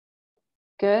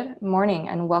Good morning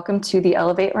and welcome to the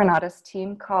Elevate Renatus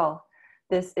team call.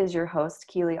 This is your host,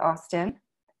 Keely Austin,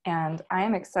 and I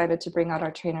am excited to bring out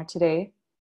our trainer today.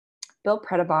 Bill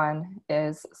Predebon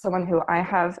is someone who I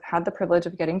have had the privilege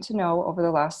of getting to know over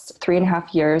the last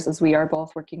 3.5 years as we are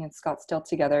both working in Scottsdale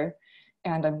together.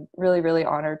 And I'm really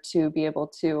honored to be able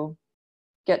to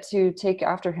get to take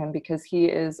after him because he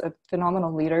is a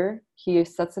phenomenal leader. He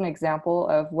sets an example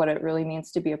of what it really means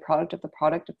to be a product of the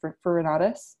product for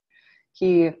Renatus.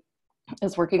 He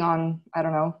is working on,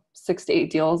 6 to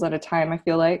 8 deals at a time, I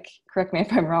feel like. Correct me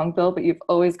if I'm wrong, Bill, but you've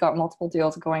always got multiple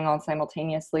deals going on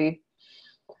simultaneously,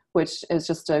 which is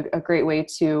just a great way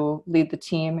to lead the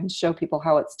team and show people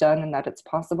how it's done and that it's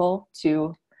possible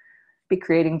to be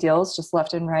creating deals just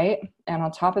left and right. And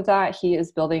on top of that, he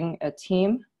is building a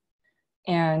team,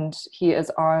 and he is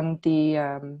on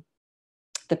the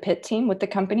PIT team with the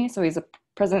company. So he's a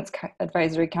President's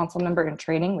Advisory Council member in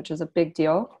training, which is a big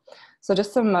deal. So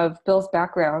just some of Bill's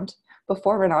background.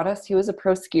 Before Renatus, he was a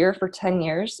pro skier for 10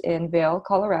 years in Vail,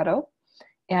 Colorado,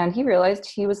 and he realized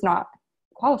he was not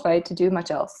qualified to do much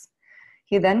else.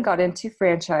 He then got into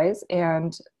franchise,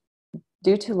 and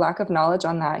due to lack of knowledge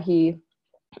on that, he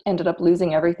ended up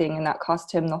losing everything, and that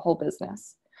cost him the whole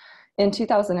business. In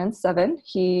 2007,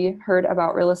 he heard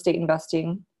about real estate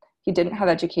investing. He didn't have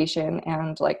education,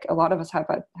 and like a lot of us have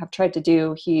tried to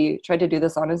do, he tried to do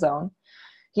this on his own.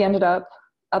 He ended up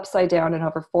upside down in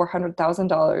over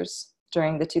 $400,000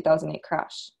 during the 2008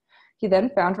 crash. He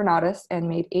then found Renatus and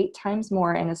made 8 times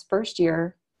more in his first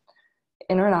year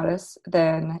in Renatus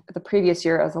than the previous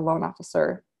year as a loan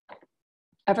officer.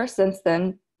 Ever since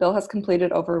then, Bill has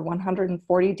completed over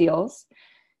 140 deals.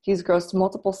 He's grossed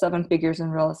multiple 7 figures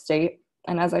in real estate.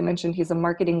 And as I mentioned, he's a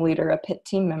marketing leader, a PIT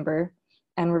team member,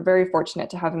 and we're very fortunate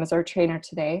to have him as our trainer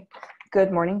today.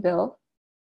 Good morning, Bill.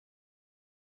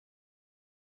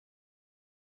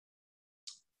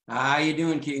 How you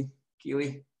doing,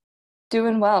 Keely?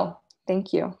 Doing well.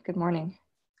 Thank you. Good morning.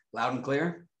 Loud and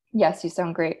clear? Yes, you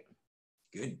sound great.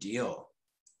 Good deal.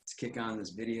 Let's kick on this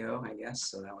video, I guess,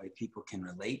 so that way people can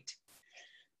relate.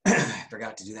 I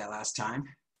forgot to do that last time.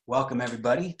 Welcome,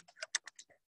 everybody.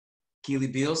 Keely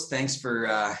Beals, thanks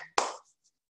for,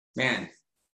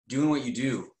 doing what you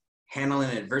do, handling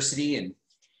adversity and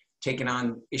taking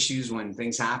on issues when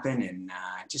things happen, and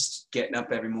just getting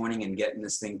up every morning and getting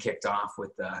this thing kicked off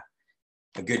with a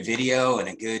good video and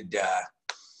a good,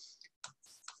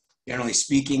 generally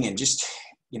speaking, and just,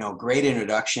 great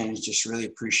introductions. Just really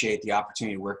appreciate the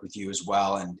opportunity to work with you as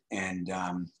well. And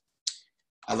I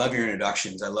love your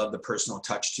introductions. I love the personal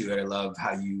touch to it. I love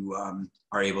how you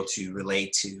are able to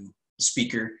relate to the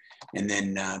speaker and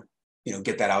then,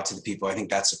 get that out to the people. I think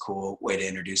that's a cool way to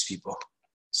introduce people.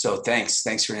 So thanks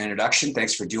for the introduction.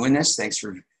 Thanks for doing this. Thanks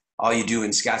for all you do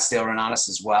in Scottsdale Renatus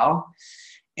as well.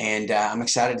 And I'm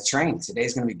excited to train.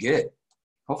 Today's going to be good.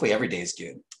 Hopefully every day is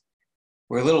good.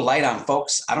 We're a little light on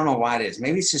folks. I don't know why it is.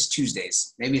 Maybe it's just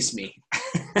Tuesdays. Maybe it's me.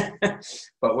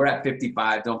 But we're at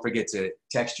 55. Don't forget to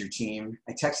text your team.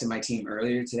 I texted my team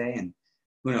earlier today, and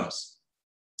who knows?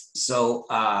 So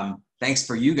thanks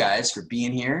for you guys for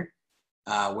being here.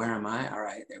 Where am I? All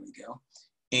right, there we go.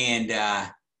 And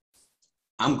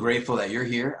I'm grateful that you're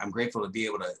here. I'm grateful to be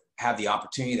able to have the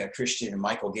opportunity that Christian and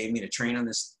Michael gave me to train on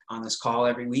this call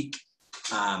every week.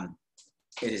 It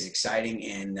is exciting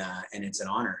and it's an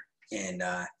honor. And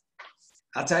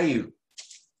I'll tell you,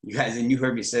 you guys, and you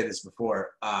heard me say this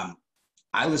before.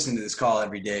 I listen to this call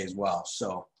every day as well.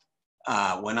 So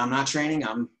when I'm not training,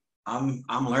 I'm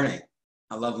learning.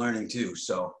 I love learning too.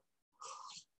 So,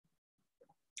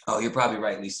 oh, you're probably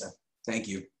right, Lisa. Thank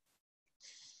you.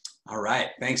 All right,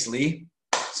 thanks, Lee.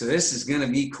 So this is gonna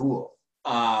be cool.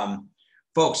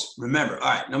 Folks, remember,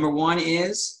 all right, number 1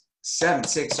 is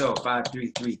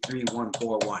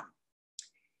 760-533-3141.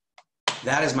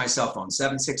 That is my cell phone,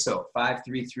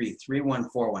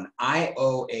 760-533-3141. I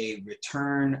owe a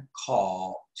return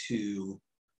call to,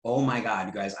 oh my God,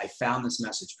 you guys, I found this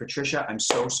message. Patricia, I'm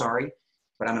so sorry,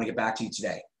 but I'm gonna get back to you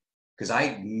today because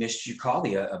I missed your call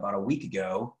about a week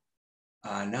ago.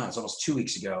 No, it's almost 2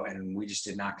 weeks ago, and we just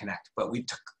did not connect, but we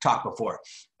talked before.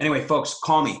 Anyway, folks,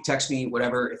 call me, text me,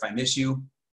 whatever. If I miss you,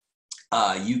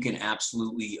 you can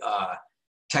absolutely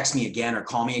text me again or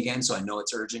call me again so I know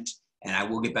it's urgent, and I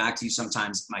will get back to you.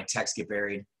 Sometimes my texts get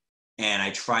buried, and I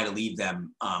try to leave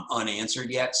them unanswered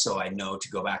yet, so I know to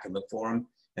go back and look for them,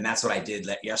 and that's what I did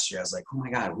yesterday. I was like, oh my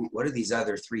God, what are these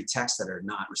other 3 texts that are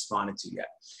not responded to yet?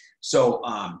 So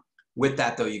with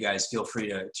that, though, you guys feel free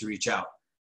to reach out.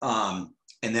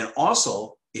 And then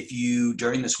also, if you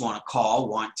during this want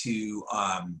to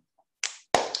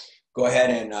go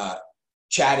ahead and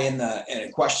chat in the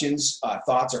questions,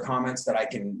 thoughts, or comments that I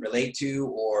can relate to,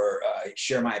 or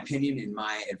share my opinion and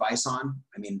my advice on.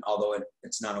 I mean, although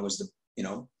it's not always you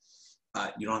don't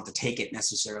have to take it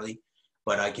necessarily,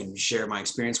 but I can share my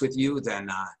experience with you. Then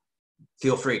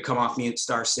feel free to come off mute,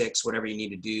 *6, whatever you need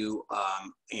to do,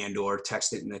 and or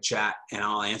text it in the chat, and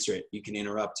I'll answer it. You can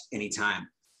interrupt anytime.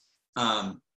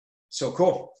 So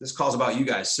cool. This call's about you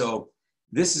guys. So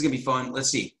this is gonna be fun. Let's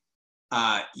see.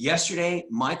 Yesterday,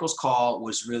 Michael's call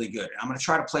was really good. I'm going to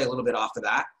try to play a little bit off of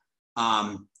that.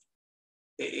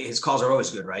 His calls are always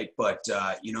good, right? But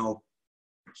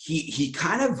he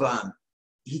kind of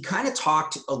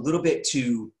talked a little bit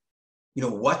to,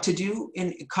 what to do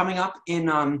in coming up in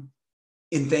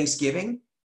Thanksgiving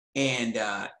and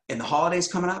the holidays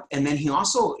coming up. And then he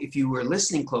also, if you were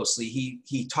listening closely,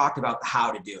 he talked about the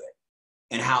how to do it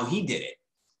and how he did it.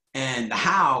 And the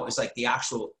how is like the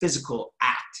actual physical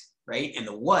act. Right? And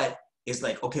the what is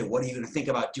like, okay, what are you going to think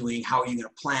about doing? How are you going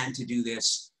to plan to do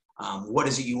this? What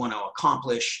is it you want to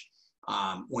accomplish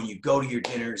when you go to your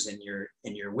dinners and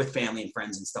you're with family and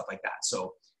friends and stuff like that?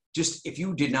 So just if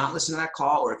you did not listen to that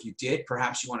call, or if you did,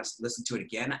 perhaps you want to listen to it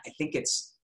again. I think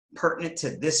it's pertinent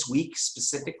to this week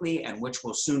specifically, and which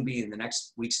will soon be in the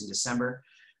next weeks in December.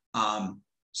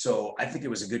 So I think it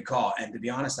was a good call. And to be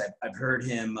honest, I've heard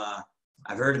him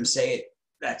say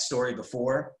that story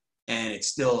before. And it's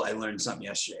still, I learned something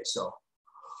yesterday. So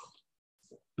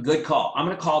good call. I'm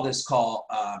going to call this call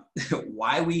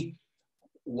why we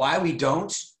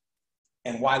don't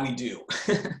and why we do.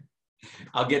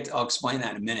 I'll explain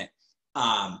that in a minute.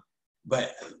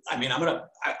 But I mean,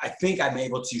 I think I'm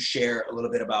able to share a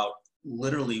little bit about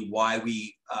literally why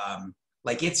we,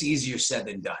 it's easier said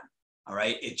than done. All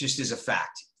right. It just is a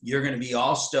fact. You're going to be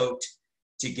all stoked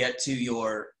to get to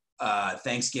your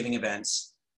Thanksgiving events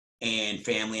and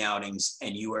family outings,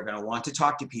 and you are going to want to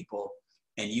talk to people,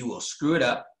 and you will screw it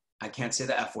up. I can't say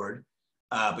the F word,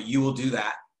 but you will do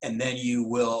that. And then you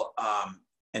will,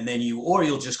 or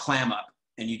you'll just clam up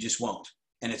and you just won't.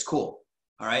 And it's cool.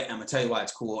 All right. I'm going to tell you why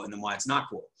it's cool and then why it's not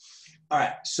cool. All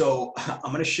right. So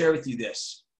I'm going to share with you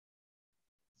this.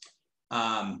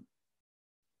 I'm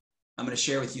going to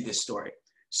share with you this story.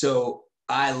 So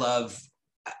I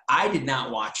did not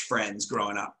watch Friends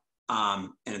growing up.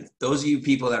 And those of you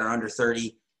people that are under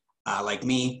 30, like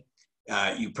me,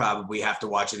 you probably have to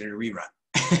watch it in a rerun.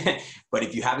 But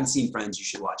if you haven't seen Friends, you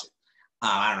should watch it.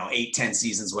 I don't know, 8, 10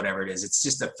 seasons, whatever it is. It's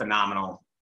just a phenomenal,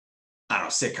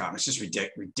 sitcom. It's just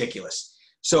ridiculous.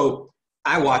 So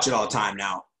I watch it all the time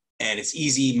now, and it's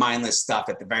easy, mindless stuff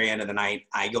at the very end of the night.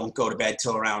 I don't go to bed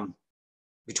till around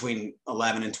between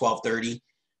 11 and 12:30.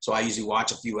 So I usually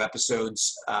watch a few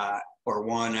episodes or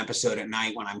one episode at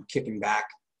night when I'm kicking back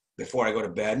before I go to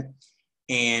bed.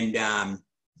 And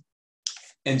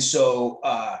so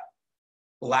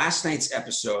last night's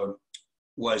episode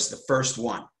was the first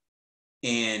one.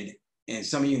 And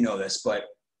some of you know this, but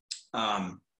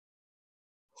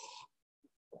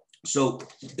so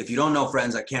if you don't know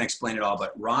Friends, I can't explain it all,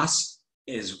 but Ross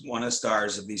is one of the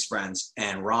stars of these Friends,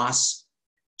 and Ross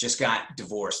just got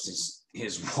divorced.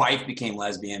 His wife became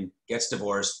lesbian, gets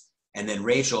divorced, and then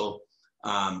Rachel,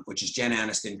 which is Jen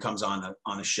Aniston, comes on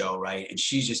the show, right? And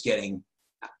she's just getting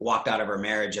walked out of her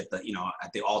marriage at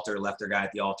the altar, left her guy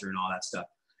at the altar and all that stuff.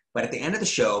 But at the end of the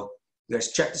show, you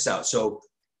guys check this out. So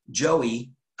Joey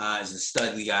is a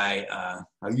studly guy.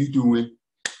 How you doing?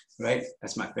 Right?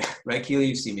 That's my favorite. Right, Keely?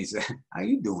 You see me say, how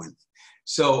you doing?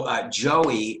 So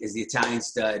Joey is the Italian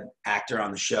stud actor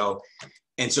on the show.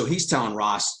 And so he's telling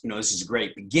Ross, this is a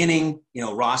great beginning.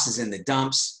 Ross is in the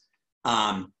dumps.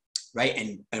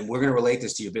 Right? And we're going to relate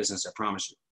this to your business, I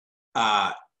promise you.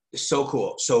 So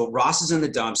cool. So Ross is in the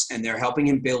dumps, and they're helping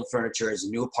him build furniture as a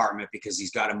new apartment because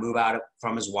he's got to move out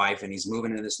from his wife, and he's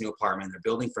moving into this new apartment. They're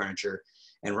building furniture,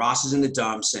 and Ross is in the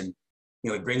dumps, and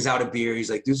he brings out a beer.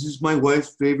 He's like, "This is my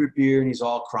wife's favorite beer," and he's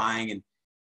all crying and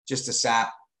just a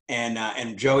sap.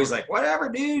 And Joey's like, "Whatever,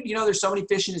 dude. There's so many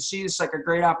fish in the sea. It's like a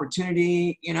great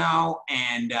opportunity,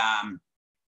 And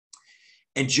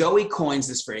Joey coins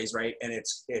this phrase, right? And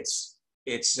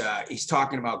he's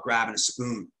talking about grabbing a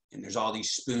spoon, and there's all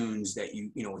these spoons that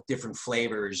with different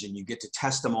flavors, and you get to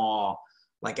test them all,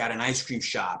 like at an ice cream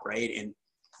shop, right?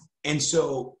 And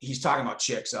so he's talking about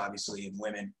chicks, obviously, and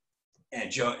women.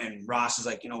 And Ross is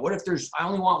like, what if I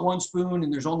only want one spoon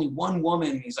and there's only one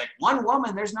woman? And he's like, one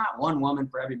woman? There's not one woman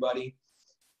for everybody.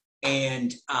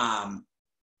 And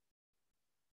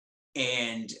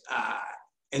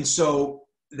so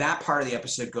that part of the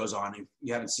episode goes on. If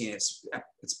you haven't seen it,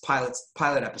 it's pilot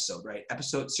episode, right?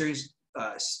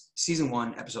 Season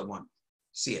 1, episode 1.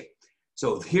 See it.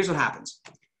 So here's what happens.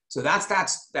 So that's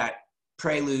that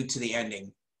prelude to the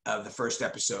ending. of the first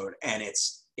episode, and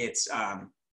it's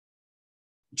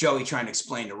Joey trying to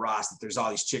explain to Ross that there's all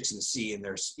these chicks in the sea, and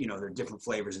there's, you know, there are different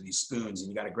flavors of these spoons, and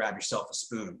you got to grab yourself a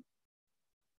spoon.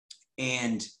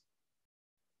 And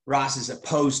Ross is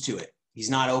opposed to it. He's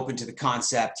not open to the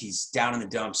concept. He's down in the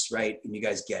dumps, right? And you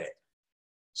guys get it.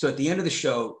 So at the end of the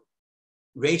show,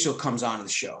 Rachel comes on to the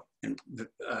show, and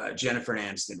Jennifer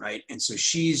Aniston, right? And so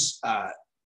she's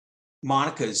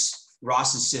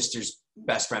Ross's sister's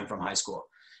best friend from high school.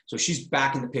 So she's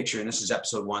back in the picture, and this is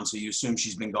episode 1. So you assume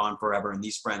she's been gone forever, and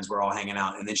these friends were all hanging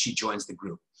out. And then she joins the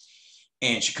group,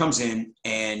 and she comes in,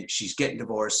 and she's getting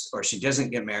divorced, or she doesn't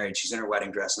get married. She's in her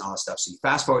wedding dress and all this stuff. So you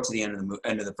fast forward to the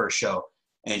end of the first show,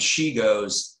 and she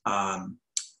goes,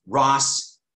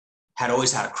 Ross had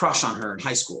always had a crush on her in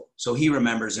high school, so he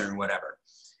remembers her and whatever.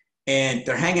 And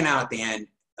they're hanging out at the end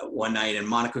one night, and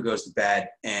Monica goes to bed,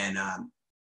 and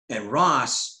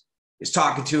Ross is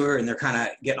talking to her, and they're kind of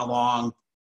getting along.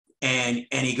 And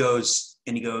he goes,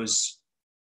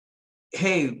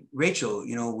 hey, Rachel,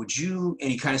 you know, would you,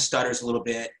 and he kind of stutters a little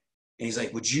bit, and he's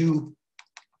like, would you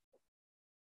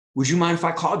mind if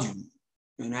I called you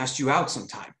and asked you out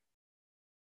sometime?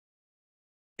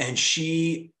 And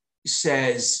she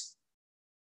says,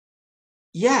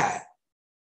 yeah,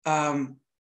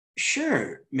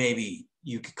 sure, maybe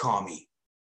you could call me.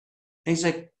 And he's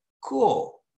like,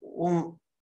 cool, well,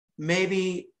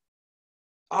 maybe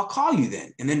I'll call you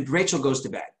then. And then Rachel goes to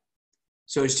bed.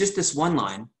 So it's just this one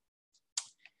line,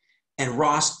 and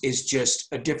Ross is just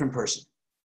a different person,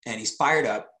 and he's fired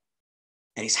up,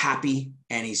 and he's happy,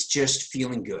 and he's just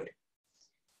feeling good.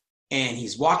 And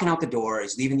he's walking out the door,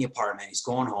 he's leaving the apartment, he's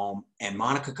going home, and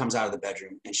Monica comes out of the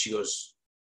bedroom, and she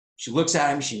looks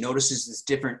at him, she notices this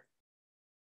different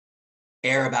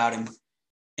air about him,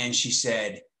 and she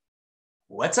said,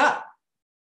 what's up,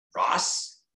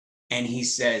 Ross? And he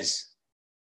says,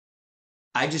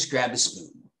 I just grabbed a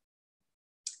spoon.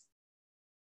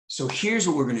 So here's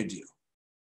what we're going to do.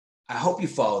 I hope you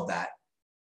followed that.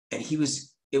 And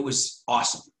it was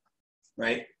awesome,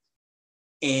 right?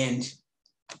 And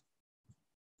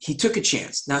he took a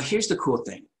chance. Now, here's the cool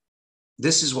thing.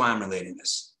 This is why I'm relating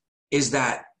this, is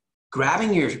that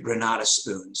grabbing your Renata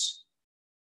spoons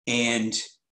and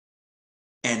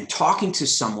talking to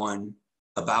someone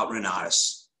about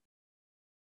Renatas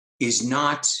is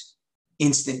not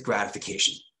instant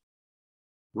gratification.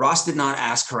 Ross did not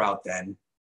ask her out then.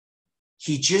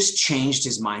 He just changed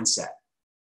his mindset.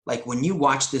 Like when you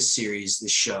watch this series,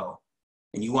 this show,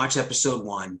 and you watch episode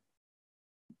 1,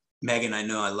 Megan, I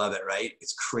know I love it, right?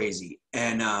 It's crazy.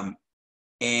 And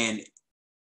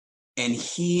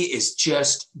he is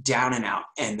just down and out.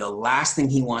 And the last thing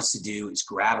he wants to do is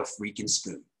grab a freaking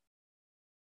spoon,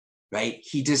 right?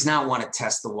 He does not want to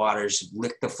test the waters,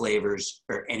 lick the flavors,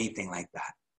 or anything like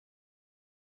that.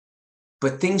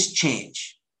 But things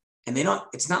change. And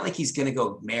it's not like he's going to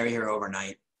go marry her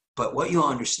overnight. But what you'll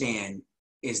understand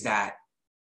is that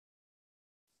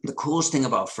the coolest thing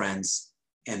about Friends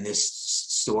and this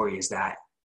story is that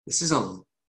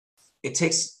it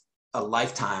takes a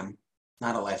lifetime,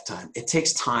 not a lifetime. It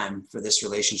takes time for this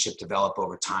relationship to develop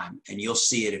over time. And you'll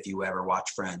see it if you ever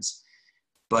watch Friends.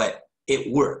 But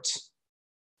it worked.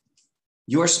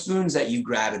 Your spoons that you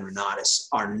grab in Renatus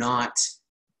are not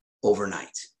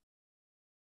overnight.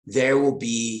 There will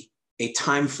be a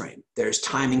time frame. There's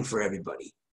timing for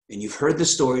everybody. And you've heard the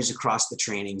stories across the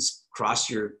trainings, across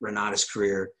your Renatus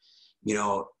career. You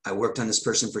know, I worked on this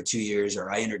person for 2 years,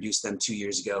 or I introduced them 2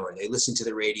 years ago, or they listened to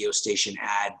the radio station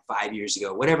ad 5 years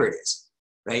ago, whatever it is,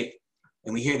 right?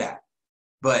 And we hear that.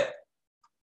 But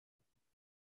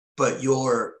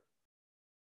your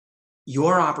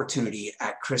opportunity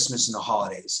at Christmas and the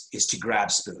holidays is to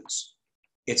grab spoons.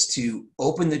 It's to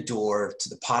open the door to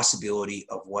the possibility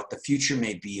of what the future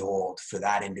may behold for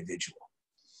that individual.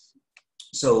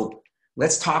 So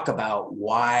let's talk about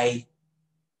why,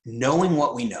 knowing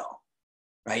what we know,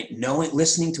 right?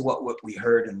 Listening to what we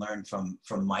heard and learned from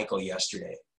Michael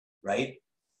yesterday, right?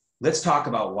 Let's talk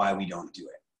about why we don't do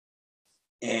it.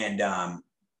 And I'm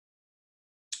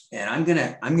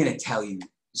gonna tell you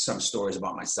some stories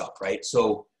about myself, right?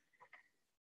 So,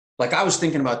 like, I was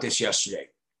thinking about this yesterday.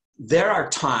 There are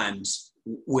times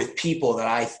with people that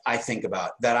I think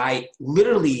about that I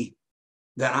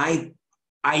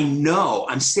know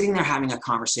I'm sitting there having a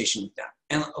conversation with them.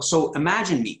 And so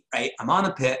imagine me, right? I'm on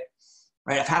the pit,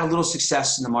 right? I've had a little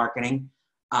success in the marketing,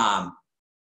 and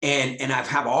I've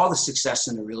had all the success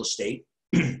in the real estate.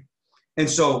 And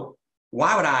so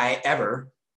why would I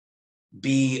ever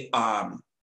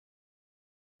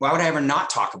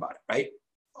not talk about it, right?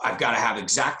 I've got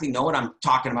to know what I'm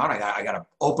talking about. I got an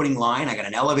opening line. I got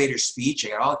an elevator speech.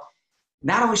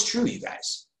 Not always true, you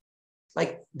guys.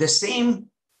 like the same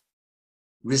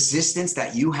resistance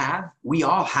that you have, we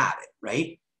all have it,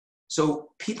 right? So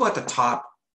people at the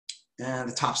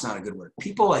top's not a good word.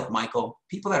 People like Michael,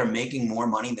 people that are making more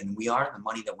money than we are, the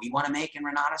money that we want to make in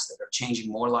Renatus, that are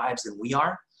changing more lives than we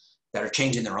are, that are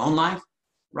changing their own life,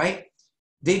 right?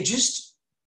 They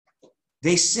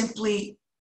simply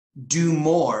do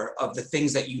more of the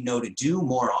things that you know to do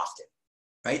more often,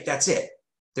 right? That's it.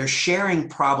 They're sharing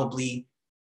probably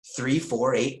 3,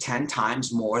 4, 8, 10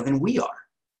 times more than we are.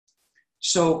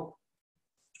 So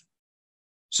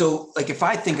like if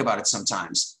I think about it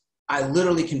sometimes, I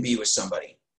literally can be with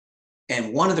somebody.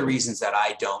 And one of the reasons that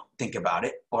I don't think about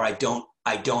it, or I don't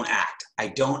act, I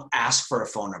don't ask for a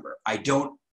phone number. I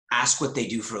don't ask what they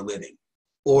do for a living.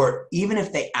 Or even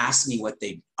if they ask me what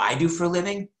I do for a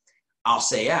living, I'll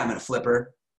say, yeah, I'm a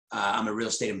flipper. I'm a real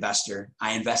estate investor.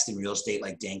 I invest in real estate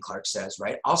like Dan Clark says,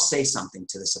 right? I'll say something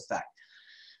to this effect.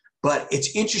 But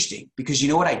it's interesting because you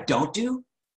know what I don't do?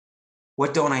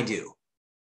 What don't I do?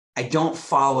 I don't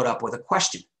follow it up with a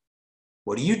question.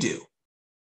 What do you do?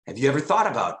 Have you ever thought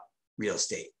about real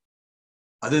estate?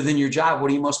 Other than your job,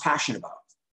 what are you most passionate about?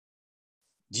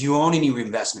 Do you own any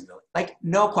investment? Like,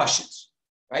 no questions,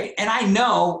 right? And I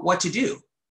know what to do,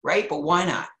 right? But why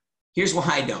not? Here's why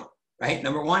I don't, right?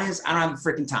 Number one is I don't have the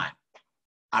freaking time.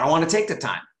 I don't want to take the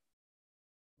time.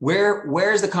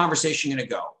 Where's the conversation going to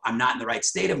go? I'm not in the right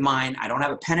state of mind. I don't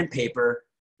have a pen and paper,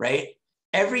 right?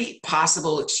 Every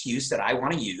possible excuse that I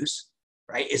want to use,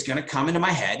 right, is going to come into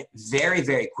my head very,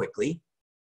 very quickly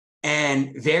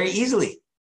and very easily.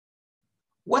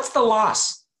 What's the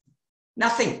loss?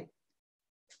 Nothing.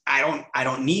 I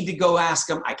don't need to go ask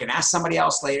them. I can ask somebody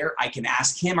else later. I can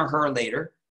ask him or her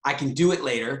later. I can do it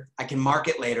later. I can mark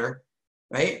it later,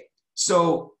 right?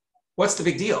 So what's the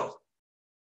big deal,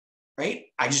 right?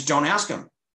 I just don't ask them.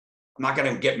 I'm not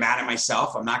going to get mad at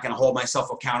myself. I'm not going to hold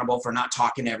myself accountable for not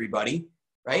talking to everybody,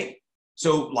 right?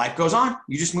 So life goes on.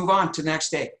 You just move on to the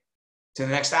next day, to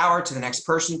the next hour, to the next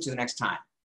person, to the next time.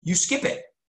 You skip it.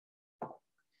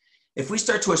 If we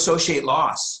start to associate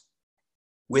loss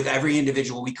with every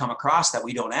individual we come across that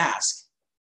we don't ask,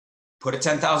 put a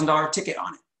 $10,000 ticket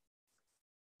on it.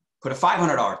 Put a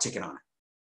 $500 ticket on it.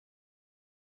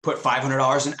 Put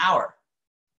 $500 an hour.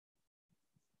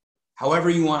 However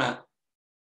you want to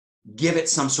give it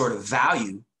some sort of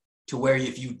value to where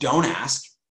if you don't ask,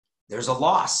 there's a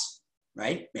loss,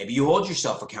 right? Maybe you hold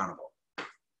yourself accountable,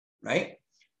 right?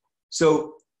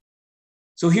 So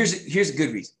here's a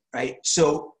good reason, right?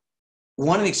 So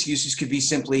one of the excuses could be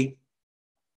simply,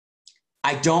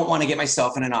 I don't want to get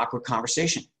myself in an awkward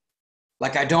conversation.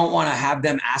 Like I don't want to have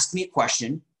them ask me a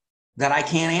question that I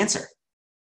can't answer.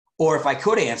 Or if I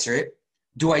could answer it,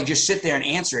 do I just sit there and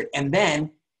answer it? And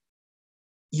then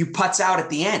you putz out at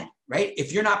the end, right?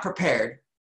 If you're not prepared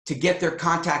to get their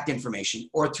contact information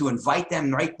or to invite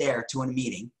them right there to a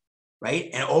meeting, right?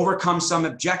 And overcome some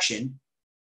objection,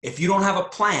 if you don't have a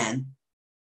plan,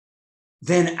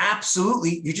 then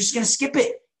absolutely, you're just going to skip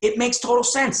it. It makes total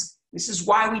sense. This is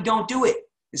why we don't do it.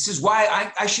 This is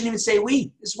why I shouldn't even say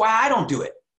we. This is why I don't do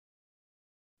it.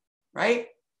 Right?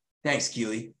 Thanks,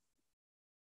 Keely.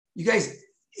 You guys,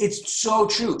 it's so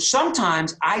true.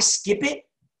 Sometimes I skip it.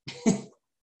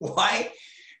 Why?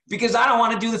 Because I don't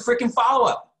want to do the freaking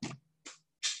follow-up.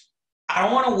 I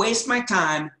don't want to waste my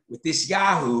time with this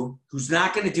Yahoo who's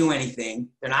not going to do anything.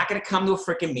 They're not going to come to a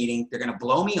freaking meeting. They're going to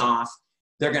blow me off.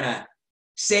 They're going to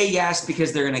say yes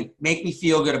because they're going to make me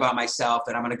feel good about myself,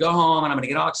 and I'm going to go home and I'm going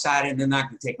to get all excited and they're not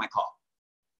going to take my call.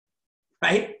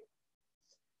 Right?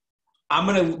 I'm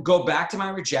going to go back to my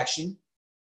rejection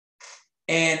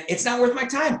and it's not worth my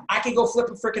time. I can go flip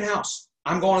a freaking house.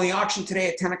 I'm going to the auction today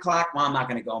at 10 o'clock. Well, I'm not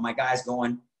going to go. My guy's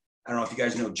going. I don't know if you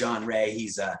guys know John Ray.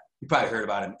 He's you probably heard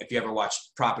about him if you ever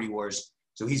watched Property Wars.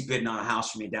 So he's bidding on a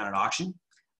house for me down at auction.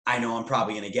 I know I'm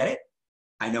probably going to get it.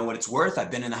 I know what it's worth.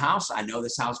 I've been in the house. I know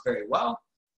this house very well.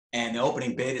 And the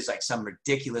opening bid is like some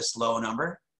ridiculous low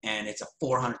number. And it's a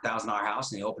 $400,000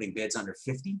 house and the opening bid's under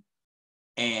 50.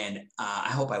 And I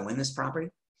hope I win this property,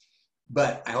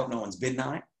 but I hope no one's bidding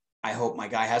on it. I hope my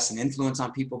guy has some influence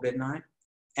on people bidding on it.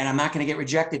 And I'm not going to get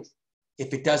rejected.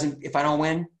 If I don't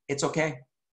win, it's okay.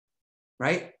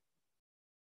 Right?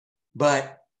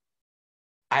 But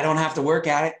I don't have to work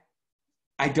at it.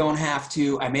 I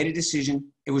made a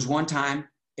decision. It was one time.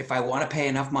 If I want to pay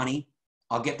enough money,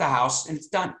 I'll get the house and it's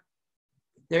done.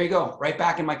 There you go. Right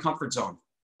back in my comfort zone.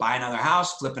 Buy another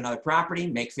house, flip another property,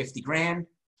 make 50 grand.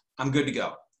 I'm good to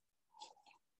go.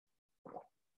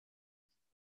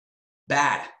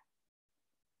 Bad.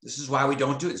 This is why we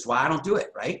don't do it. This is why I don't do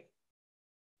it, right?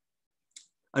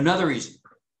 Another reason,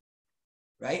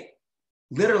 right?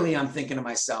 Literally, I'm thinking to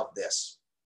myself this.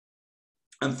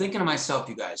 I'm thinking to myself,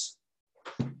 you guys,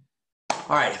 all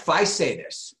right, if I say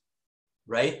this,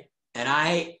 right, and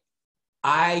I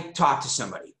talk to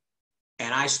somebody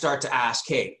and I start to ask,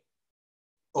 hey,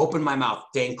 open my mouth,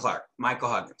 Dane Clark, Michael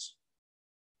Huggins,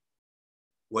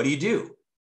 what do you do?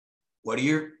 What are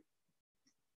your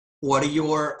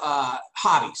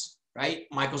hobbies, right?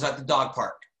 Michael's at the dog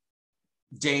park.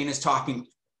 Dane is talking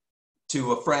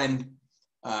to a friend.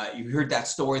 You heard that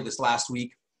story this last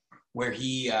week where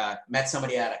he met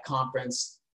somebody at a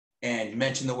conference and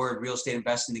mentioned the word real estate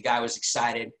investing. The guy was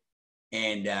excited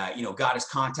and, got his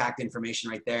contact information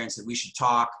right there and said, we should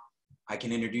talk. I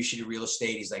can introduce you to real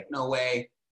estate. He's like, no way,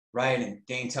 right? And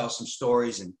Dane tells some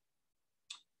stories and,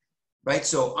 right?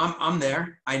 So I'm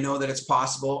there. I know that it's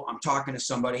possible. I'm talking to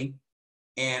somebody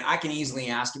and I can easily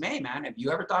ask him, hey man, have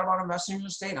you ever thought about investing in real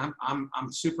estate? I'm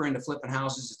super into flipping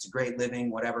houses. It's a great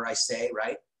living, whatever I say,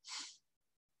 right?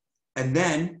 And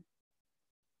then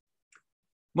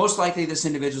most likely this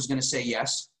individual is going to say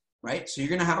yes, right? So you're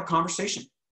going to have a conversation.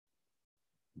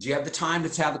 Do you have the time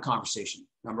to have the conversation?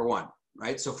 Number one,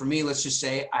 right? So for me, let's just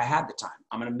say I have the time.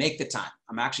 I'm going to make the time.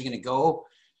 I'm actually going to go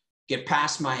get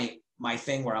past my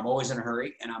thing where I'm always in a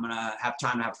hurry and I'm going to have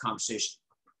time to have a conversation.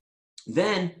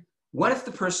 Then what if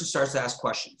the person starts to ask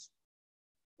questions,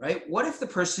 right? What if the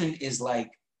person is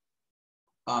like,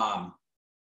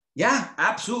 yeah,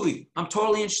 absolutely. I'm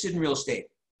totally interested in real estate.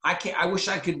 I wish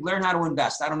I could learn how to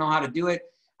invest. I don't know how to do it.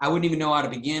 I wouldn't even know how to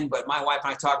begin, but my wife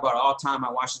and I talk about it all the time.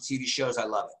 I watch the TV shows. I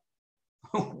love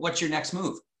it. What's your next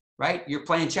move, right? You're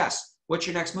playing chess. What's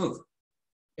your next move?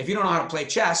 If you don't know how to play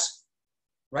chess,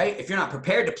 right? If you're not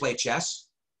prepared to play chess,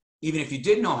 even if you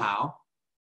did know how,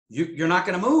 you're not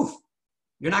going to move.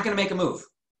 You're not going to make a move,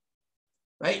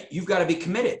 right? You've got to be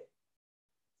committed,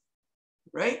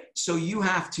 right? So you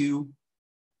have to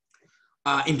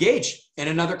engage in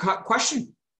another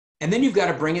question. And then you've got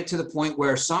to bring it to the point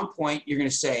where at some point you're going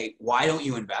to say, why don't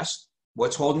you invest?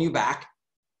 What's holding you back?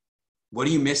 What are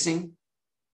you missing?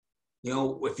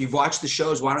 If you've watched the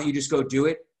shows, why don't you just go do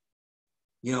it?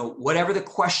 Whatever the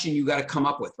question you got to come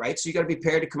up with, right? So you got to be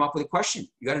prepared to come up with a question.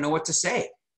 You got to know what to say.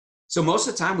 So most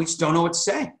of the time we just don't know what to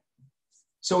say.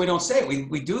 So we don't say it.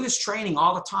 We do this training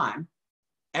all the time,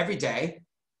 every day,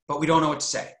 but we don't know what to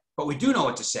say. But we do know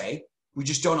what to say. We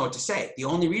just don't know what to say. The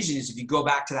only reason is if you go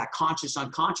back to that conscious,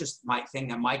 unconscious thing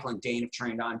that Michael and Dane have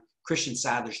trained on, Christian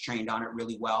Sadler's trained on it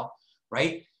really well,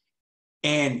 right?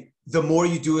 And the more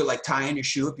you do it, like tie in your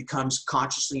shoe, it becomes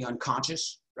consciously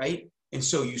unconscious, right? And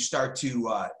so you start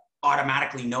to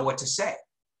automatically know what to say.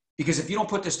 Because if you don't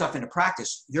put this stuff into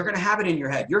practice, you're going to have it in your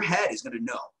head. Your head is going to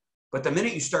know. But the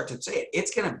minute you start to say it,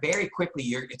 it's going to very quickly,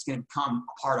 it's going to become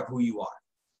a part of who you are,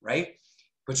 right?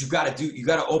 But you got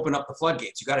to open up the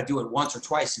floodgates. You got to do it once or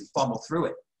twice and fumble through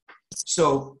it.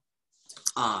 So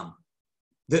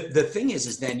the thing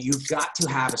is then you've got to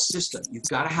have a system. You've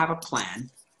got to have a plan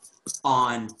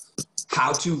on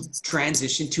how to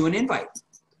transition to an invite.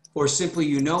 Or simply,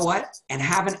 you know what? And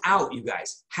have an out, you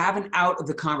guys. Have an out of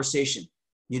the conversation.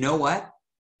 You know what?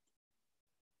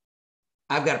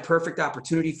 I've got a perfect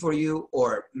opportunity for you.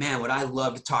 Or, man, would I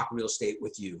love to talk real estate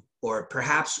with you? Or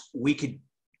perhaps we could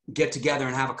get together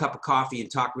and have a cup of coffee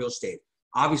and talk real estate.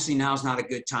 Obviously, now's not a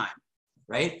good time,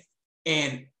 right?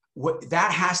 And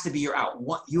that has to be your out.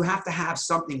 You have to have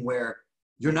something where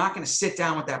you're not going to sit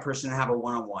down with that person and have a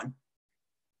one-on-one.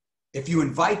 If you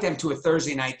invite them to a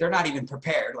Thursday night, they're not even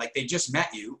prepared. Like they just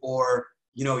met you, or,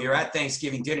 you're at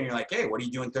Thanksgiving dinner and you're like, hey, what are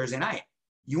you doing Thursday night?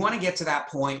 You want to get to that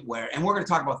point where, and we're going to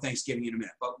talk about Thanksgiving in a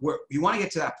minute, but you want to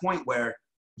get to that point where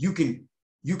you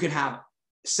can have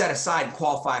set aside and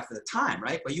qualify for the time,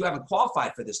 right? But you haven't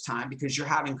qualified for this time because you're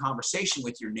having conversation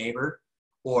with your neighbor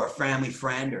or a family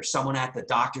friend or someone at the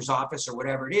doctor's office or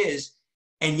whatever it is.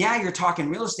 And yeah, you're talking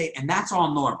real estate and that's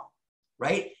all normal,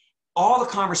 right? All the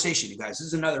conversation, you guys, this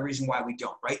is another reason why we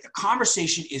don't, right? The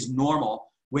conversation is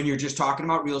normal when you're just talking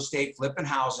about real estate, flipping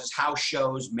houses, house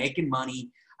shows, making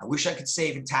money. I wish I could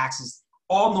save in taxes,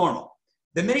 all normal.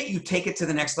 The minute you take it to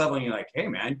the next level and you're like, hey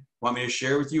man, want me to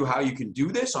share with you how you can do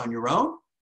this on your own?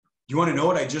 You want to know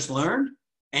what I just learned?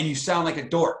 And you sound like a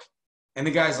dork. And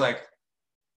the guy's like,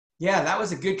 yeah, that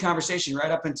was a good conversation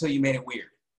right up until you made it weird.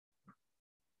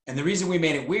 And the reason we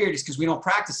made it weird is because we don't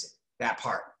practice it, that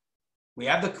part. We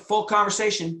have the full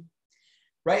conversation,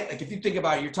 right? Like if you think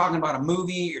about it, you're talking about a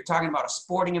movie, you're talking about a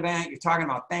sporting event, you're talking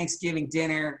about Thanksgiving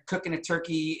dinner, cooking a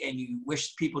turkey, and you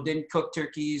wish people didn't cook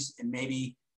turkeys, and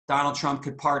maybe Donald Trump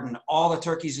could pardon all the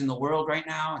turkeys in the world right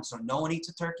now, and so no one eats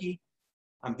a turkey.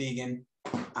 I'm vegan.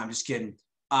 I'm just kidding.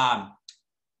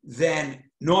 Then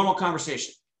normal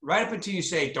conversation, right up until you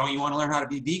say, don't you want to learn how to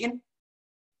be vegan?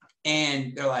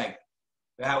 And they're like,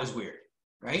 that was weird,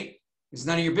 right? It's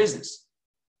none of your business.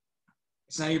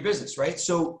 It's none of your business, right?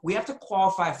 So we have to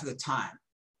qualify for the time.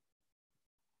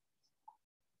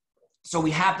 So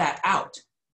we have that out.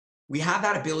 We have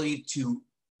that ability to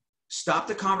stop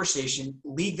the conversation,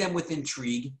 lead them with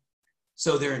intrigue,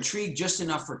 so they're intrigued just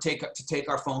enough to take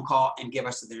our phone call and give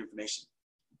us their information.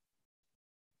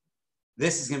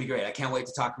 This is going to be great. I can't wait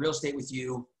to talk real estate with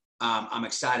you. I'm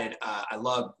excited. I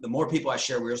love the more people I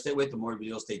share real estate with, the more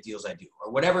real estate deals I do,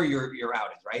 or whatever your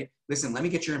out is, right? Listen, let me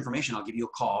get your information. I'll give you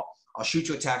a call. I'll shoot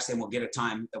you a text, and we'll get a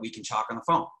time that we can talk on the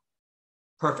phone.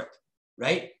 Perfect,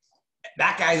 right?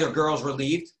 That guys or girls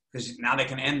relieved because now they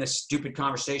can end this stupid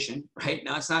conversation, right?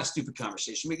 Now it's not a stupid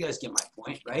conversation. You guys get my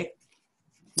point, right?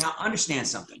 Now understand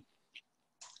something.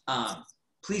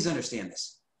 Please understand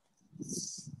this.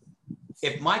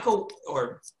 If Michael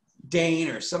or Dane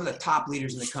or some of the top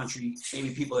leaders in the country, maybe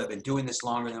people that have been doing this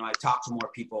longer than I talk to more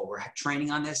people, we're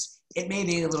training on this, it may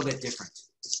be a little bit different.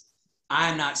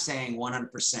 I'm not saying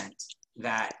 100%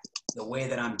 that the way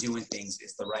that I'm doing things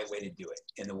is the right way to do it.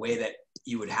 And the way that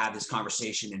you would have this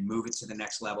conversation and move it to the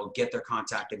next level, get their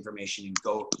contact information and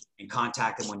go and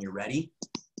contact them when you're ready.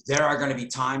 There are going to be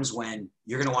times when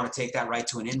you're going to want to take that right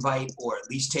to an invite, or at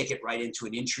least take it right into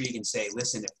an intrigue and say,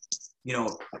 listen,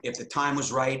 if the time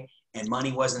was right and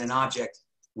money wasn't an object,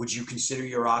 would you consider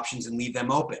your options and leave them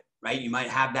open, right? You might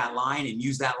have that line and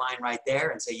use that line right there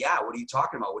and say, yeah, what are you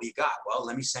talking about? What do you got? Well,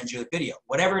 let me send you a video,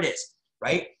 whatever it is,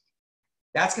 right?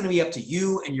 That's going to be up to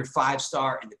you and your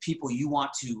 5-star and the people you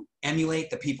want to emulate,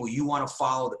 the people you want to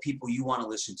follow, the people you want to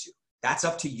listen to. That's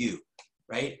up to you,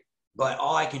 right? But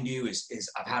all I can do is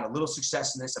I've had a little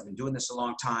success in this. I've been doing this a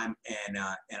long time, and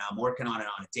I'm working on it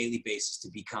on a daily basis to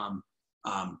become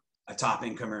a top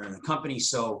incomer in the company.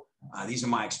 So these are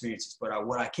my experiences. But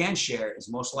what I can share is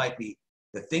most likely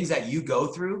the things that you go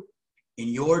through in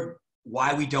your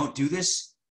why we don't do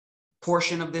this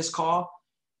portion of this call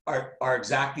are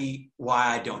exactly why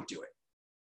I don't do it.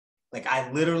 Like I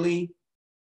literally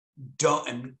don't,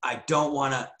 and I don't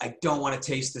want to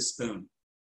taste the spoon.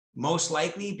 Most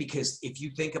likely because if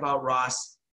you think about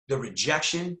Ross, the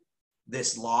rejection,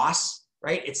 this loss,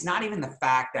 right? It's not even the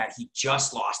fact that he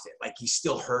just lost it. Like he's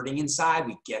still hurting inside.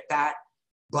 We get that.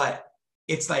 But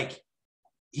it's like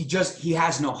he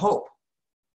has no hope.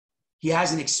 He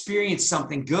hasn't experienced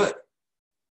something good,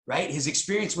 right? His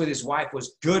experience with his wife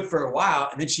was good for a while,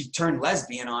 and then she turned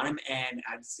lesbian on him. And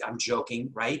I'm joking,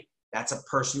 right? That's a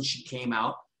person. She came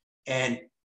out, and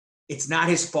it's not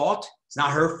his fault. It's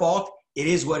not her fault. It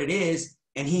is what it is.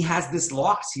 And he has this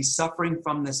loss. He's suffering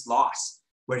from this loss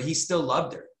where he still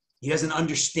loved her. He doesn't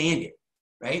understand it,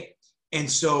 right? And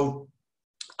so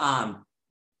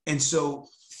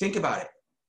think about it.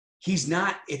 It's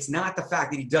not the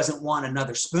fact that he doesn't want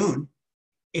another spoon.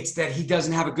 It's that he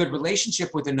doesn't have a good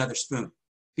relationship with another spoon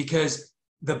because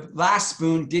the last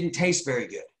spoon didn't taste very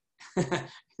good.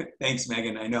 Thanks,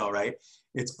 Megan. I know, right?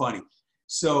 It's funny.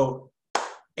 So,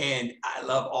 and I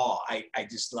love all. I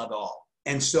just love all.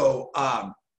 And so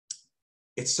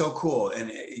it's so cool.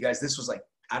 And you guys, this was like,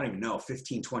 I don't even know,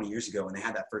 15, 20 years ago when they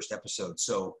had that first episode.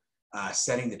 So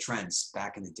setting the trends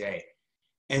back in the day.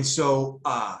 And so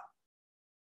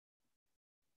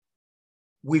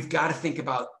we've got to think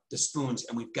about the spoons,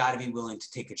 and we've got to be willing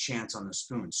to take a chance on the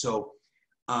spoons. So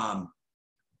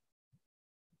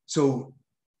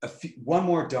one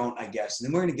more don't, I guess, and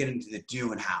then we're going to get into the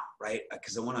do and how, right?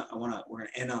 Because we're going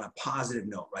to end on a positive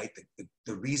note, right?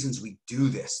 The reasons we do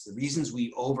this, the reasons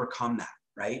we overcome that,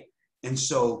 right? And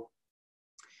so,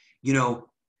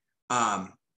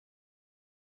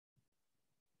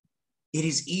 it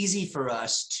is easy for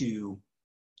us to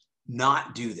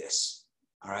not do this,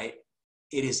 all right?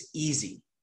 It is easy.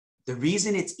 The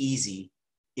reason it's easy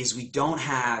is we don't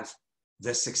have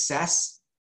the success,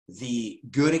 the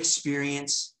good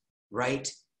experience, right?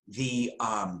 We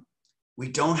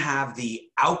don't have the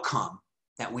outcome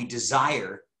that we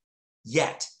desire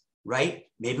yet, right?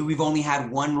 Maybe we've only had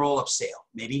one roll-up sale,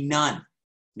 maybe none.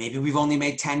 Maybe we've only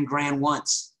made 10 grand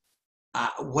once.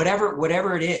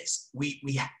 Whatever it is,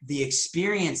 the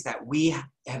experience that we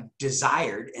have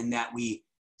desired and that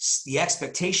the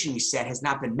expectation we set has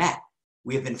not been met.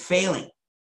 We have been failing,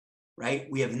 right?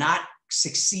 We have not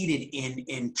succeeded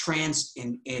in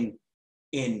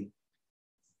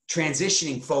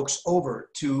transitioning folks over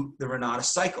to the Renata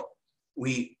cycle.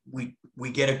 We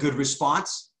get a good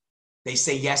response. They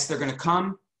say yes, they're going to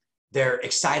come. They're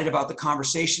excited about the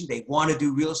conversation. They want to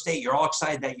do real estate. You're all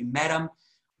excited that you met them.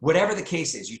 Whatever the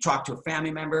case is, you talk to a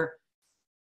family member,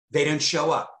 they didn't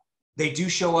show up. They do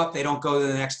show up. They don't go to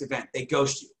the next event. They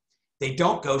ghost you. They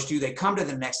don't ghost you. They come to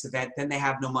the next event. Then they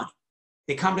have no money.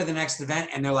 They come to the next event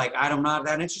and they're like, I'm not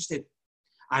that interested.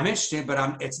 I'm interested,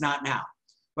 but it's not now,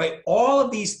 right? All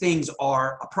of these things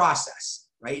are a process,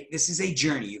 right? This is a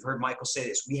journey. You've heard Michael say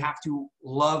this. We have to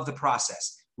love the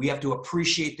process. We have to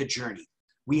appreciate the journey.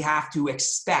 We have to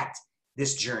expect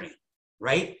this journey,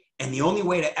 right? And the only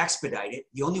way to expedite it,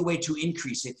 the only way to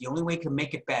increase it, the only way to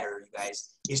make it better, you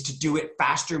guys, is to do it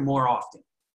faster, more often.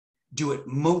 Do it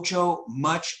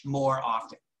much more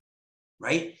often,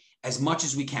 right? As much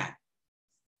as we can.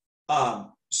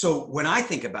 So when I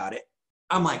think about it,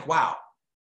 I'm like, wow,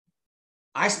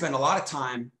 I spend a lot of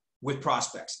time with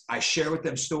prospects. I share with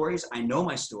them stories. I know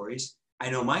my stories. I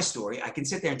know my story. I can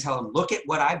sit there and tell them, look at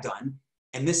what I've done,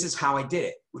 and this is how I did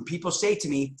it. When people say to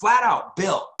me, flat out,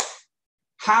 Bill,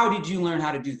 how did you learn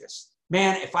how to do this?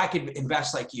 Man, if I could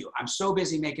invest like you, I'm so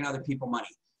busy making other people money,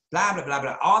 blah, blah, blah,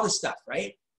 blah, all this stuff,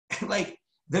 right? Like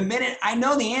the minute I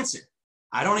know the answer,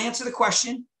 I don't answer the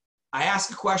question. I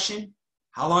ask a question.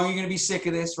 How long are you going to be sick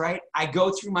of this, right? I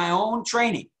go through my own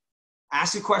training.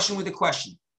 Ask a question with a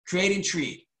question. Create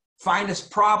intrigue. Find a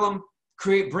problem.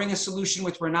 Bring a solution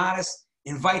with Renatus.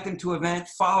 Invite them to an event.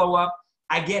 Follow up.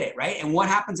 I get it, right? And what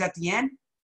happens at the end?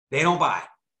 They don't buy.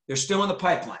 They're still in the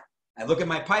pipeline. I look at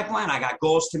my pipeline. I got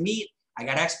goals to meet. I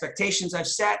got expectations I've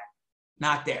set.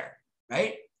 Not there,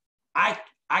 right?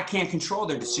 I can't control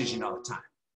their decision all the time.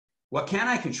 What can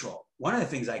I control? One of the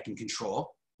things I can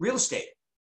control, real estate.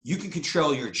 You can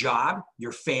control your job,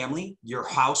 your family, your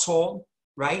household,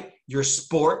 right? Your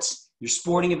sports, your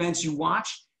sporting events you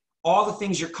watch, all the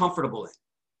things you're comfortable in.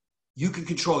 You can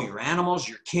control your animals,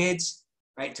 your kids,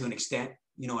 right? To an extent,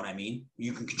 you know what I mean?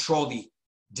 You can control the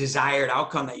desired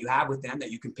outcome that you have with them,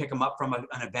 that you can pick them up from an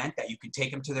event, that you can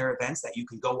take them to their events, that you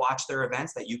can go watch their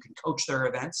events, that you can coach their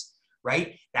events,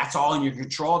 right? That's all in your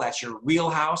control. That's your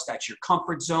wheelhouse. That's your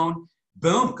comfort zone.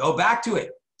 Boom, go back to it.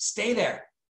 Stay there.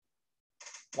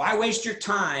 Why waste your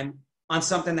time on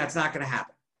something that's not going to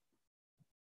happen?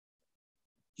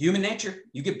 Human nature.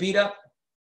 You get beat up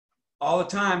all the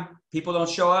time. People don't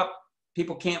show up.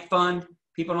 People can't fund.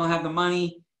 People don't have the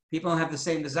money. People don't have the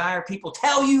same desire. People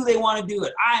tell you they want to do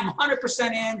it. I'm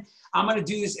 100% in. I'm going to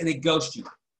do this, and they ghost you.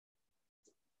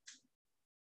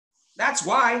 That's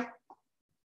why.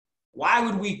 Why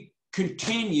would we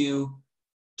continue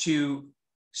to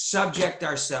subject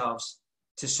ourselves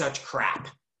to such crap?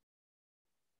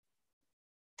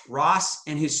 Ross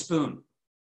and his spoon.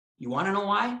 You want to know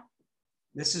why?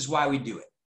 This is why we do it.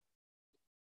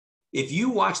 If you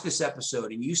watch this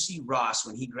episode and you see Ross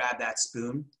when he grabbed that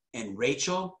spoon and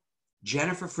Rachel,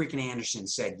 Jennifer freaking Anderson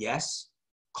said, yes,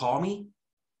 call me.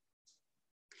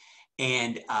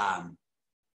 And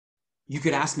you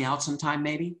could ask me out sometime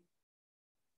maybe.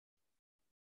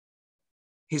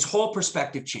 His whole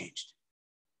perspective changed.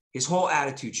 His whole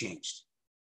attitude changed.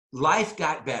 Life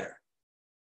got better.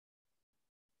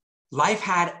 Life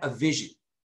had a vision.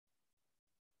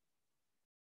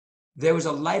 There was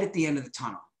a light at the end of the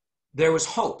tunnel. There was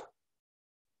hope.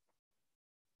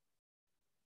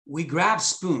 We grab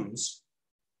spoons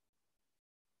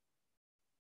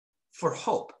for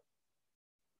hope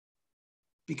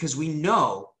because we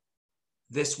know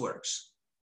this works.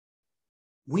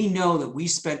 We know that we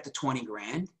spent the 20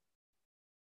 grand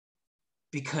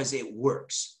because it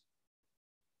works.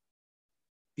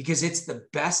 Because it's the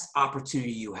best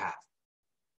opportunity you have.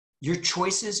 Your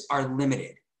choices are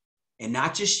limited, and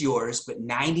not just yours, but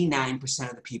 99%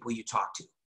 of the people you talk to.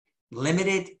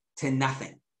 Limited to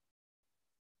nothing.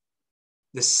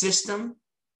 The system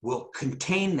will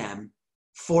contain them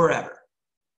forever.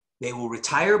 They will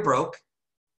retire broke.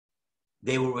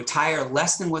 They will retire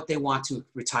less than what they want to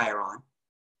retire on,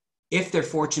 if they're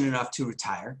fortunate enough to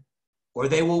retire, or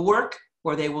they will work,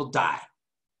 or they will die.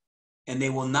 And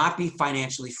they will not be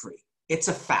financially free. It's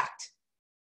a fact.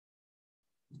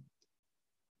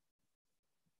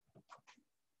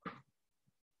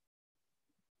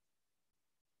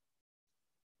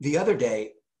 The other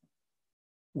day,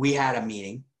 we had a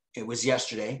meeting. It was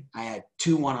yesterday. I had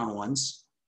 2 one-on-ones.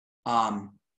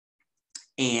 And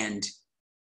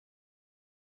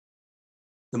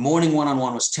the morning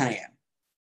one-on-one was 10 a.m.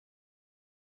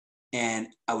 And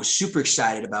I was super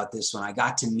excited about this when I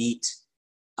got to meet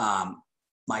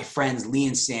my friends Lee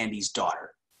and Sandy's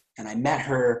daughter. And I met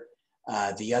her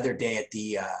the other day at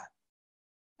the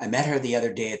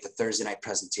Thursday night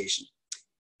presentation.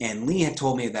 And Lee had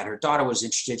told me that her daughter was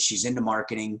interested. She's into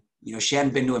marketing. You know, she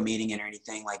hadn't been to a meeting or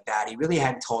anything like that. He really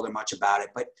hadn't told her much about it,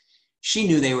 but she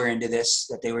knew they were into this,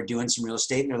 that they were doing some real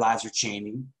estate and their lives were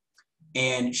changing.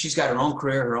 And she's got her own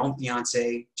career, her own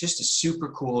fiance, just a super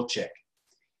cool chick.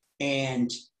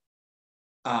 And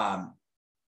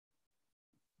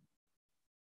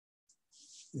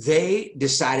they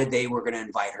decided they were going to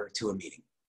invite her to a meeting.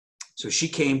 So she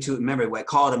came to, remember, I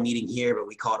call it a meeting here, but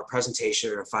we call it a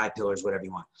presentation or 5 pillars, whatever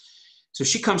you want. So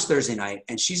she comes Thursday night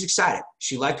and she's excited.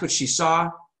 She liked what she saw.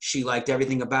 She liked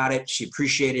everything about it. She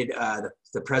appreciated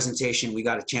the presentation. We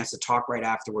got a chance to talk right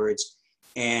afterwards.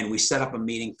 And we set up a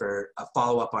meeting for a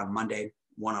follow-up on Monday,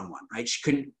 one-on-one, right? She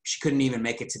couldn't even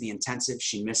make it to the intensive.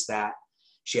 She missed that.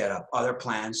 She had other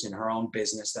plans in her own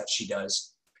business that she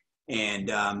does. And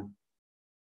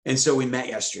so we met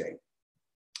yesterday.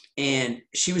 And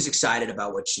she was excited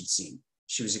about what she'd seen.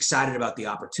 She was excited about the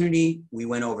opportunity. We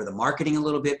went over the marketing a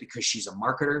little bit because she's a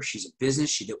marketer. She's a business.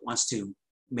 She wants to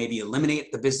maybe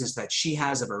eliminate the business that she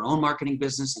has of her own marketing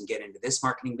business and get into this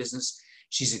marketing business.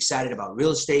 She's excited about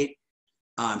real estate.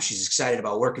 She's excited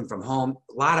about working from home.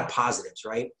 A lot of positives,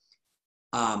 right?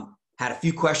 Had a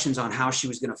few questions on how she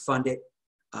was going to fund it,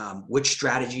 which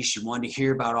strategy. She wanted to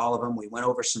hear about all of them. We went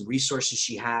over some resources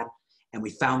she had, and we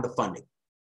found the funding,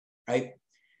 right?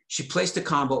 She placed a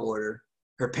combo order.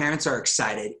 Her parents are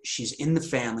excited. She's in the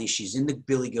family. She's in the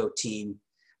Billy Goat team.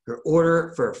 Her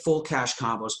order for a full cash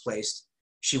combo is placed.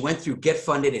 She went through Get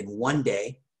Funded in 1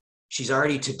 day. She's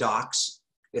already to docs.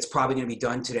 It's probably going to be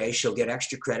done today. She'll get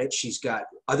extra credit. She's got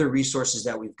other resources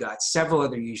that we've got. Several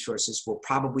other resources will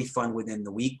probably fund within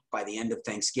the week, by the end of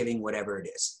Thanksgiving, whatever it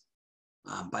is,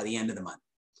 by the end of the month.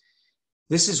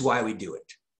 This is why we do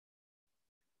it.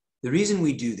 The reason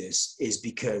we do this is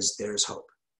because there's hope.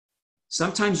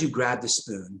 Sometimes you grab the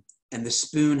spoon and the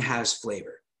spoon has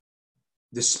flavor.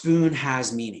 The spoon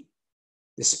has meaning.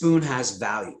 The spoon has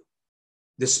value.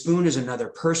 The spoon is another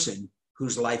person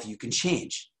whose life you can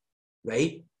change,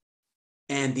 right?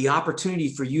 And the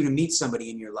opportunity for you to meet somebody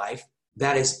in your life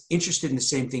that is interested in the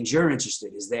same things you're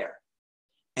interested in is there.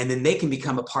 And then they can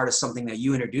become a part of something that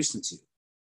you introduced them to.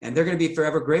 And they're going to be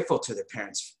forever grateful to their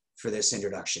parents for this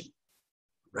introduction,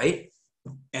 right?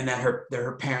 And that they're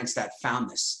her parents that found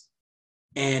this.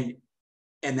 And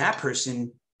that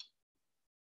person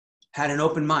had an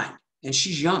open mind. And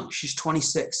she's young. She's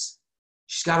 26.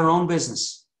 She's got her own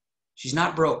business. She's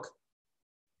not broke,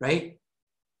 right?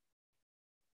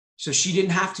 So she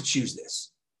didn't have to choose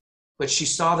this, but she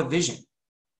saw the vision.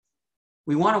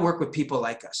 We want to work with people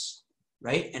like us,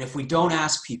 right? And if we don't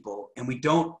ask people and we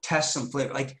don't test some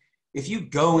flavor, like if you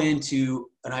go into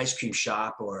an ice cream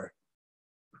shop or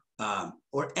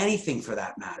anything for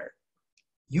that matter,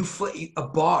 a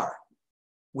bar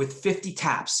with 50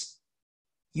 taps,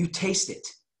 you taste it.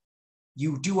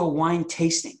 You do a wine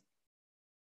tasting,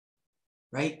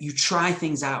 right? You try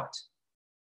things out.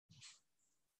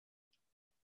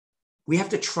 We have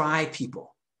to try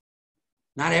people.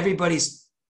 Not everybody's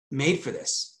made for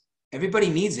this. Everybody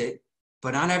needs it,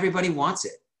 but not everybody wants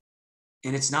it.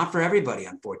 And it's not for everybody,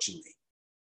 unfortunately,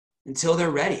 until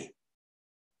they're ready.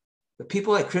 But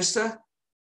people like Krista,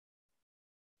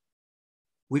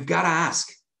 we've got to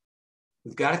ask.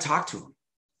 We've got to talk to them,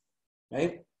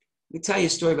 right? Let me tell you a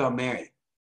story about Mary.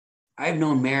 I've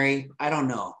known Mary, I don't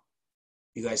know,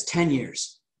 you guys, 10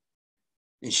 years.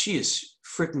 And she is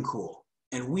freaking cool.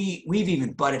 And we've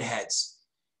even butted heads.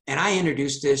 And I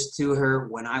introduced this to her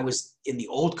when I was in the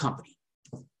old company.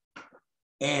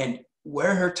 And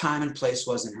where her time and place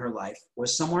was in her life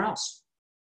was somewhere else.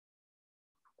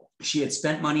 She had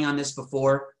spent money on this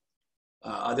before,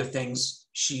 other things.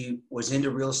 She was into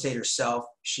real estate herself.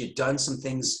 She had done some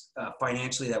things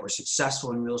financially that were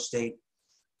successful in real estate.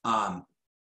 Her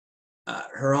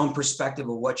own perspective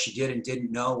of what she did and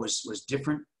didn't know was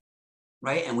different,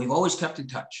 right? And we've always kept in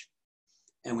touch.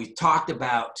 And we've talked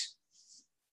about,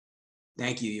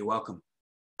 thank you, you're welcome.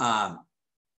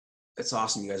 That's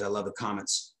awesome, you guys. I love the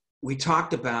comments. We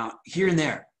talked about here and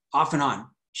there, off and on.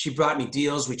 She brought me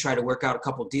deals. We tried to work out a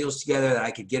couple of deals together that I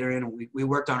could get her in. We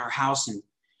worked on her house, and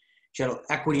she had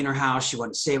equity in her house. She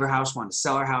wanted to save her house, wanted to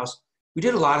sell her house. We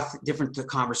did a lot of different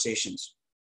conversations.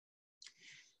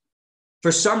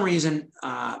 For some reason,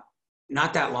 not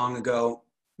that long ago,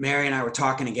 Mary and I were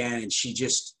talking again, and she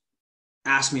just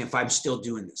asked me if I'm still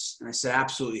doing this. And I said,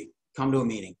 absolutely, come to a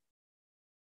meeting,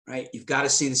 right? You've got to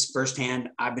see this firsthand.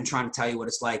 I've been trying to tell you what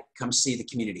it's like. Come see the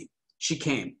community. She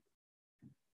came.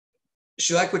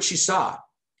 She liked what she saw.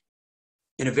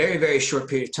 In a very, very short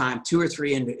period of time, 2 or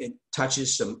 3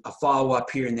 touches, a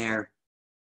follow-up here and there,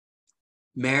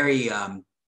 Mary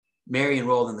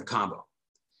enrolled in the combo.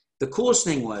 The coolest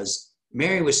thing was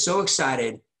Mary was so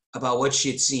excited about what she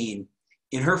had seen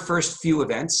in her first few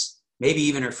events, maybe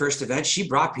even her first event. She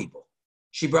brought people.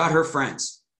 She brought her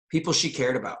friends, people she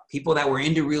cared about, people that were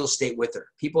into real estate with her,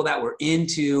 people that were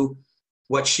into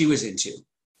what she was into,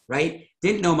 right?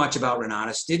 Didn't know much about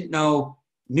Renatus,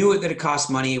 knew that it cost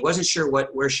money, wasn't sure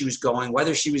where she was going,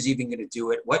 whether she was even going to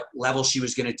do it, what level she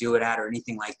was going to do it at, or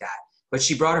anything like that. But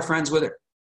she brought her friends with her.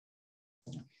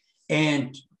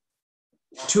 And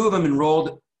two of them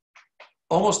enrolled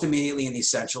almost immediately in the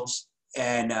essentials.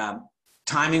 And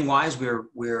timing wise,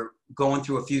 we're going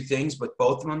through a few things, but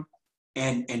both of them,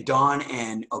 and Dawn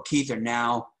and O'Keith are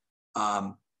now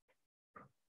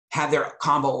have their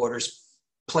combo orders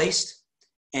placed,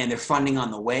 and their funding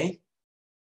on the way,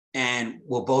 and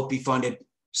will both be funded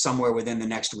somewhere within the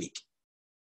next week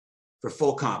for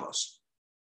full combos.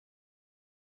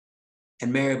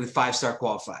 And Mary with 5-star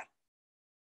qualified.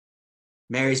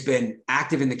 Mary's been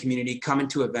active in the community, coming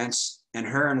to events, and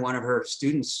her and one of her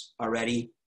students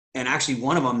already, and actually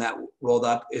one of them that rolled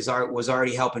up was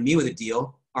already helping me with a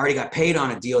deal, already got paid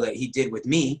on a deal that he did with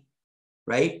me,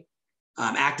 right?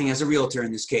 Acting as a realtor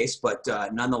in this case, but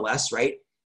nonetheless, right?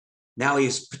 Now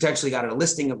he's potentially got a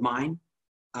listing of mine.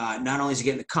 Not only is he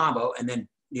getting the combo, and then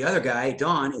the other guy,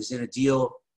 Don, is in a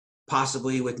deal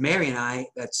possibly with Mary and I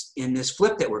that's in this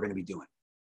flip that we're going to be doing.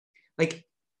 Like,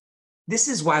 this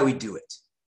is why we do it.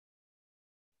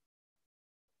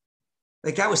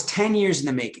 Like, that was 10 years in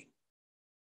the making.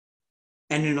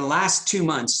 And in the last 2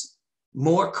 months,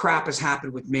 more crap has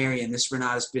happened with Mary and this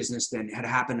Renata's business than had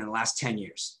happened in the last 10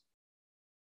 years.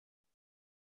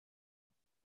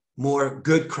 More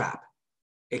good crap,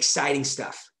 exciting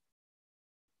stuff,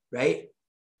 right?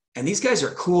 And these guys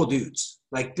are cool dudes.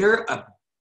 Like, they're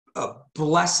a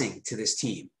blessing to this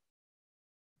team.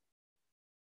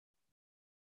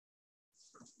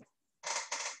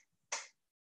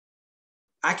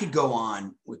 I could go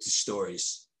on with the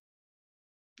stories.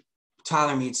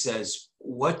 Tyler Mead says,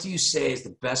 what do you say is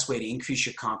the best way to increase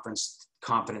your confidence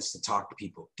to talk to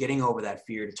people, getting over that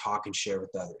fear to talk and share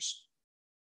with others?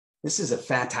 This is a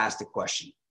fantastic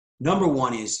question. Number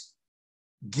one is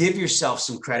give yourself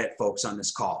some credit, folks, on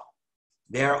this call.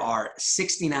 There are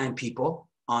 69 people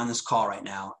on this call right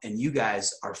now, and you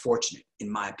guys are fortunate,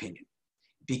 in my opinion,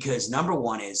 because number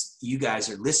one is you guys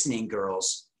are listening,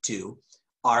 girls, too,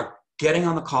 are getting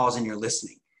on the calls and you're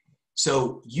listening.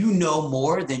 So you know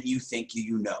more than you think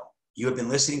you know. You have been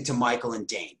listening to Michael and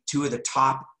Dane, two of the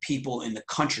top people in the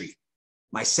country,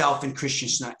 myself and Christian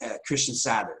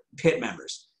Sadler, pit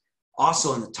members,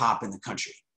 also in the top in the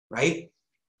country, right?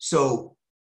 So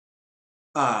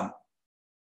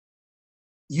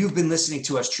you've been listening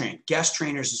to us train, guest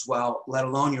trainers as well, let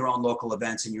alone your own local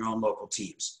events and your own local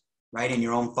teams, right? And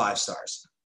your own 5 stars.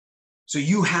 So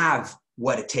you have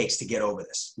what it takes to get over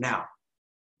this. Now,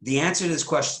 the answer to this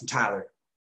question, Tyler,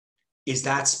 is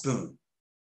that spoon,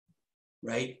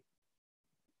 right?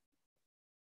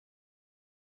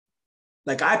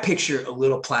 Like, I picture a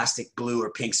little plastic blue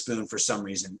or pink spoon for some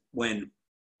reason when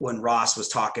Ross was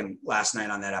talking last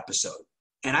night on that episode.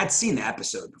 And I'd seen the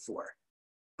episode before,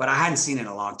 but I hadn't seen it in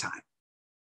a long time.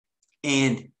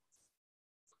 And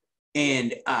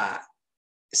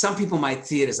some people might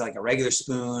see it as like a regular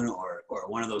spoon or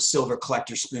one of those silver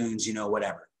collector spoons, you know,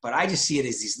 whatever. But I just see it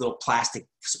as these little plastic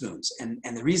spoons. And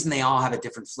the reason they all have a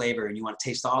different flavor, and you want to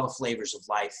taste all the flavors of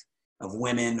life, of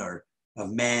women or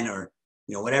of men or,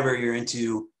 you know, whatever you're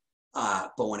into.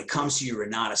 But when it comes to your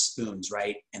Renata spoons,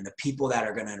 right, and the people that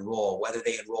are going to enroll, whether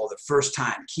they enroll the first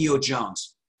time, Keo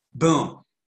Jones, boom,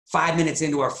 5 minutes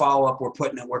into our follow-up,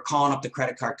 we're calling up the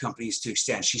credit card companies to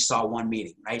extend. She saw one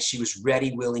meeting, right? She was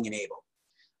ready, willing, and able.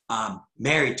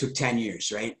 Mary took 10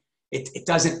 years, right? It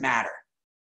doesn't matter.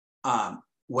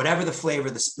 Whatever the flavor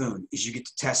of the spoon is, you get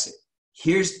to test it.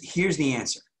 Here's the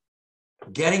answer.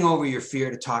 Getting over your fear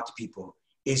to talk to people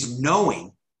is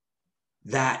knowing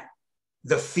that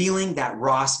the feeling that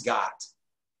Ross got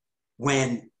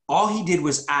when all he did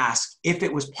was ask if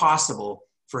it was possible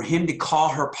for him to call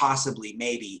her possibly,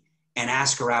 maybe, and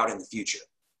ask her out in the future.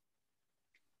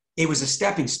 It was a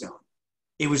stepping stone.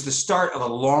 It was the start of a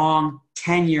long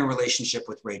 10-year relationship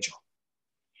with Rachel,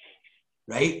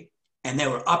 right? And there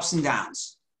were ups and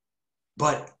downs,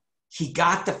 but he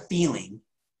got the feeling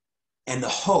and the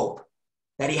hope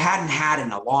that he hadn't had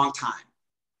in a long time.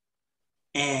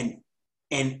 And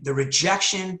the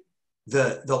rejection,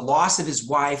 the loss of his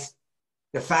wife,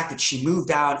 the fact that she moved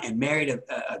out and married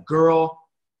a girl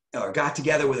or got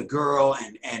together with a girl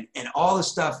and all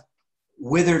this stuff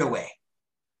withered away.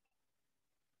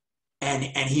 And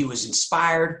he was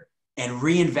inspired and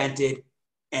reinvented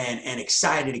and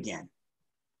excited again.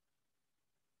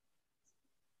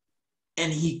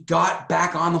 And he got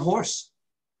back on the horse.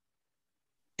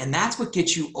 And that's what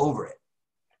gets you over it,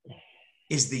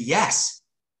 is the yes,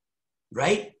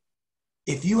 right?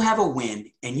 If you have a win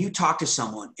and you talk to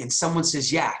someone and someone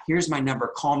says, yeah, here's my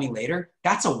number, call me later,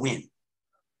 that's a win.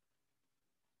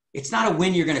 It's not a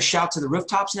win you're going to shout to the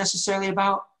rooftops necessarily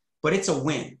about, but it's a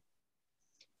win.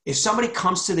 If somebody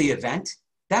comes to the event,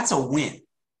 that's a win.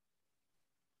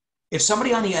 If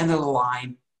somebody on the end of the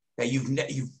line that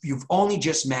you've only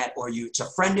just met, or it's a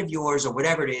friend of yours or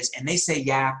whatever it is, and they say,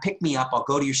 yeah, pick me up, I'll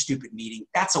go to your stupid meeting,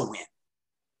 that's a win.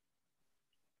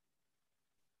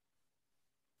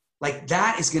 Like,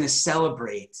 that is going to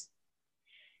celebrate.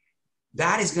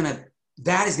 That is going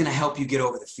to help you get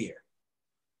over the fear.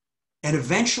 And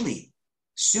eventually,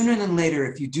 sooner than later,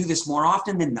 if you do this more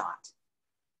often than not,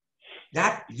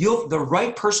 the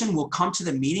right person will come to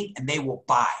the meeting and they will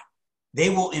buy. They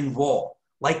will enroll,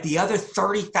 like the other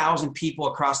 30,000 people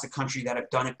across the country that have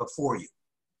done it before you.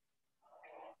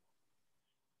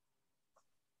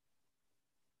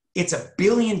 It's $1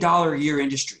 billion a year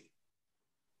industry.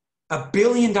 $1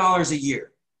 billion a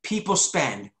year people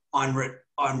spend on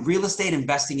real estate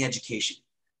investing education.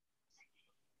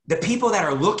 The people that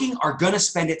are looking are going to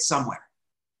spend it somewhere.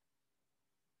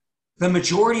 The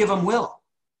majority of them will.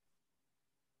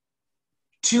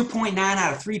 2.9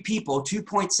 out of 3 people,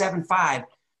 2.75,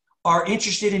 are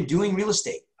interested in doing real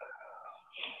estate.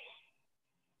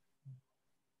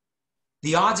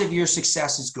 The odds of your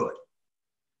success is good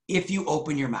if you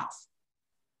open your mouth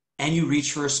and you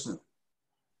reach for a spoon.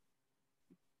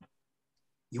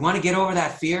 You want to get over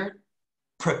that fear?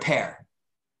 Prepare.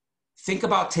 Think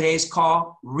about today's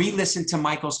call. Re-listen to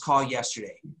Michael's call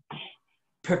yesterday.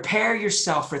 Prepare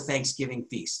yourself for Thanksgiving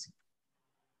feast.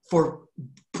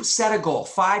 Set a goal.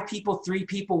 5 people, 3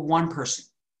 people, 1 person.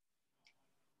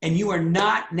 And you are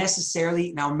not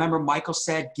necessarily, now remember Michael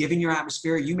said, given your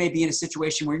atmosphere, you may be in a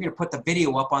situation where you're going to put the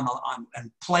video up and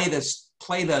play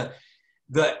the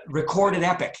recorded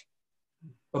epic.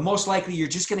 But most likely you're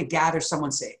just going to gather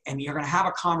someone, say, and you're going to have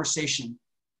a conversation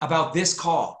about this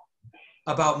call,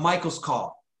 about Michael's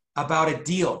call, about a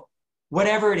deal,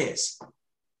 whatever it is.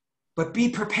 But be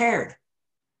prepared.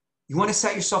 You want to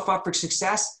set yourself up for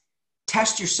success?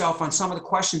 Test yourself on some of the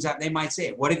questions that they might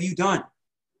say. What have you done?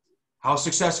 How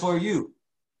successful are you?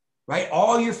 Right?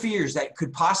 All your fears that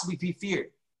could possibly be feared.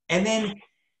 And then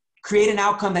create an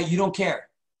outcome that you don't care.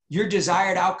 Your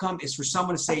desired outcome is for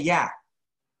someone to say, yeah,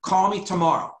 call me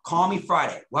tomorrow. Call me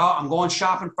Friday. Well, I'm going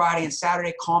shopping Friday and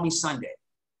Saturday. Call me Sunday.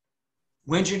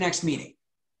 When's your next meeting?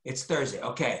 It's Thursday.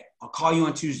 Okay, I'll call you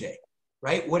on Tuesday.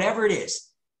 Right? Whatever it is,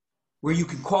 where you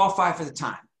can qualify for the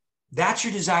time. That's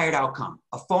your desired outcome.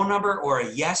 A phone number or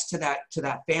a yes to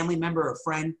that family member or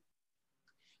friend.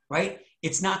 Right?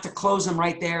 It's not to close them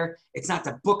right there. It's not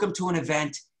to book them to an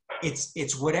event.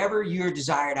 It's whatever your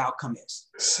desired outcome is.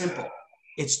 Simple.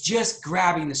 It's just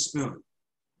grabbing the spoon.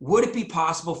 Would it be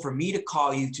possible for me to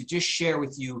call you to just share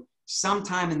with you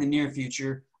sometime in the near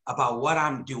future about what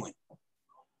I'm doing?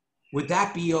 Would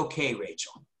that be okay,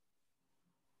 Rachel?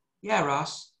 Yeah,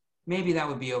 Ross, maybe that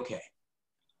would be okay.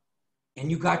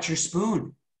 And you got your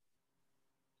spoon.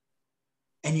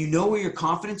 And you know where your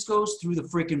confidence goes? Through the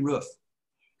freaking roof.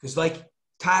 Because like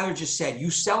Tyler just said, you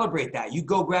celebrate that. You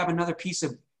go grab another piece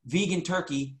of vegan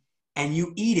turkey and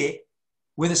you eat it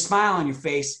with a smile on your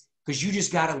face because you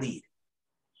just got a lead.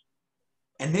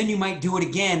 And then you might do it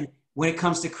again when it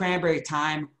comes to cranberry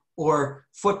time or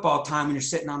football time when you're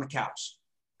sitting on the couch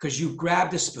because you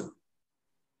grabbed a spoon.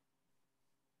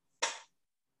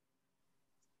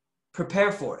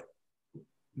 Prepare for it.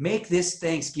 Make this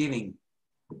Thanksgiving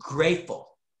grateful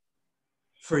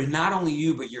for not only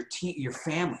you, but your team, your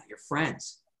family, your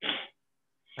friends.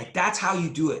 Like, that's how you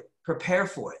do it. Prepare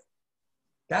for it.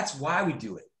 That's why we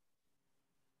do it.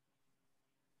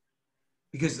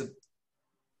 Because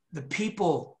the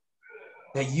people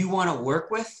that you want to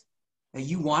work with, that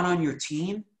you want on your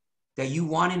team, that you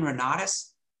want in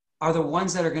Renatus, are the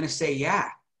ones that are going to say, yeah,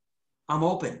 I'm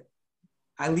open.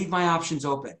 I leave my options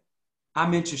open.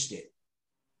 I'm interested.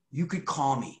 You could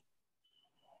call me.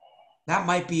 That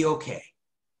might be okay.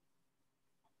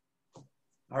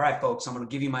 All right, folks, I'm going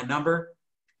to give you my number,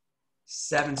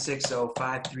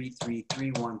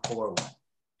 760-533-3141.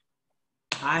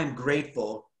 I am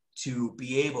grateful to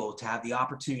be able to have the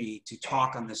opportunity to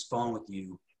talk on this phone with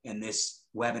you in this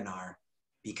webinar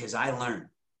because I learn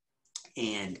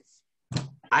and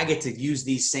I get to use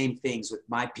these same things with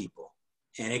my people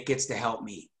and it gets to help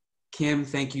me. Kim,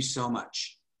 thank you so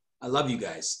much. I love you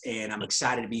guys and I'm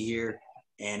excited to be here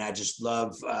and I just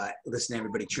love listening to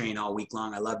everybody train all week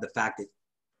long. I love the fact that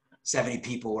 70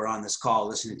 people were on this call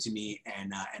listening to me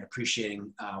and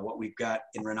appreciating what we've got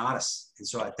in Renatus. And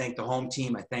so I thank the home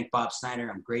team. I thank Bob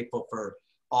Snyder. I'm grateful for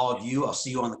all of you. I'll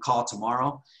see you on the call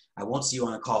tomorrow. I won't see you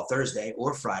on the call Thursday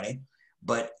or Friday,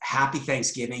 but happy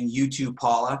Thanksgiving. You too,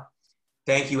 Paula.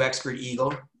 Thank you, Expert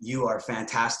Eagle. You are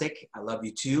fantastic. I love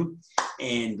you too.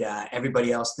 And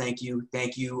everybody else, thank you.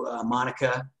 Thank you,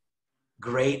 Monica.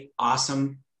 Great,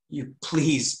 awesome. You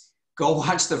please go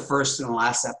watch the first and the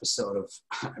last episode of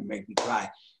Make Me Cry.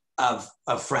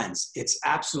 of friends. It's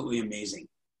absolutely amazing.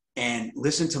 And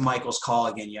listen to Michael's call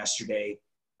again yesterday.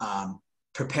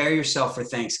 Prepare yourself for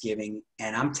Thanksgiving.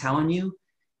 And I'm telling you,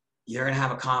 you're going to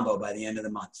have a combo by the end of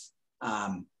the month.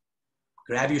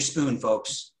 Grab your spoon,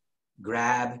 folks.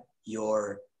 Grab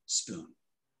your spoon.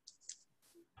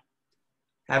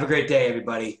 Have a great day,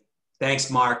 everybody. Thanks,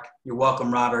 Mark. You're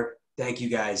welcome, Robert. Thank you,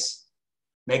 guys.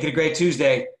 Make it a great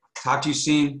Tuesday. Talk to you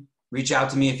soon. Reach out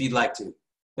to me if you'd like to.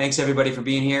 Thanks, everybody, for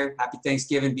being here. Happy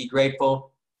Thanksgiving. Be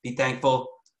grateful. Be thankful.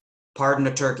 Pardon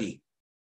the turkey.